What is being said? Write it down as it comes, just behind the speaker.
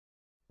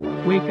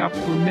Wake up,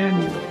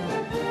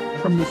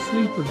 Romanian, from the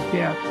sleep of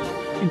death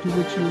into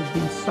which you have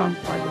been sunk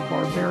by the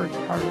barbaric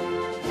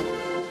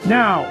tyrant.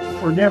 Now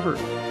or never,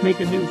 make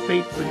a new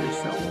fate for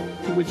yourself,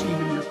 to which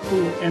even your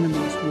cruel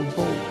enemies will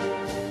bow.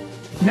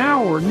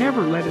 Now or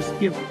never, let us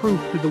give proof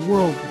to the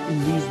world that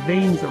in these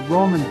veins of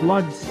Roman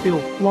blood still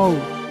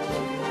flows,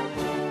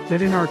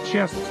 that in our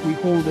chests we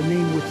hold a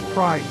name with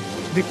pride,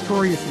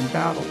 victorious in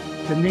battle,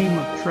 the name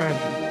of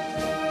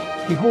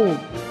tragedy. Behold,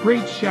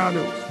 great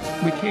shadows,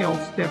 Mikhail,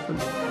 Stefan,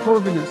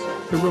 Corvinus,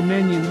 the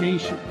Romanian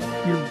nation,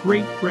 your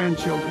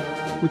great-grandchildren,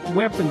 with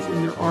weapons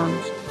in their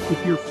arms,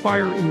 with your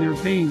fire in their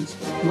veins,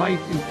 life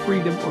in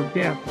freedom or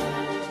death.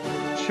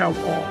 Shout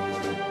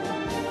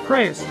all.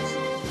 Christs,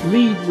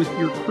 lead with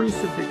your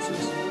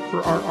crucifixes,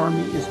 for our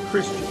army is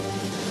Christian.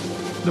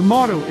 The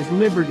motto is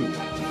liberty,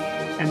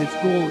 and its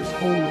goal is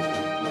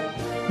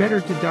holy. Better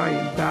to die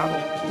in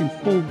battle, in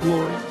full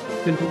glory,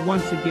 than to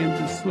once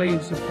again be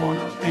slaves upon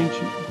our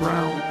ancient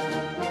ground.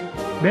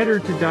 Better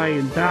to die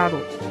in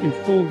battle, in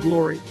full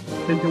glory,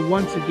 than to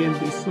once again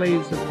be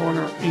slaves upon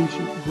our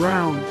ancient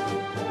ground.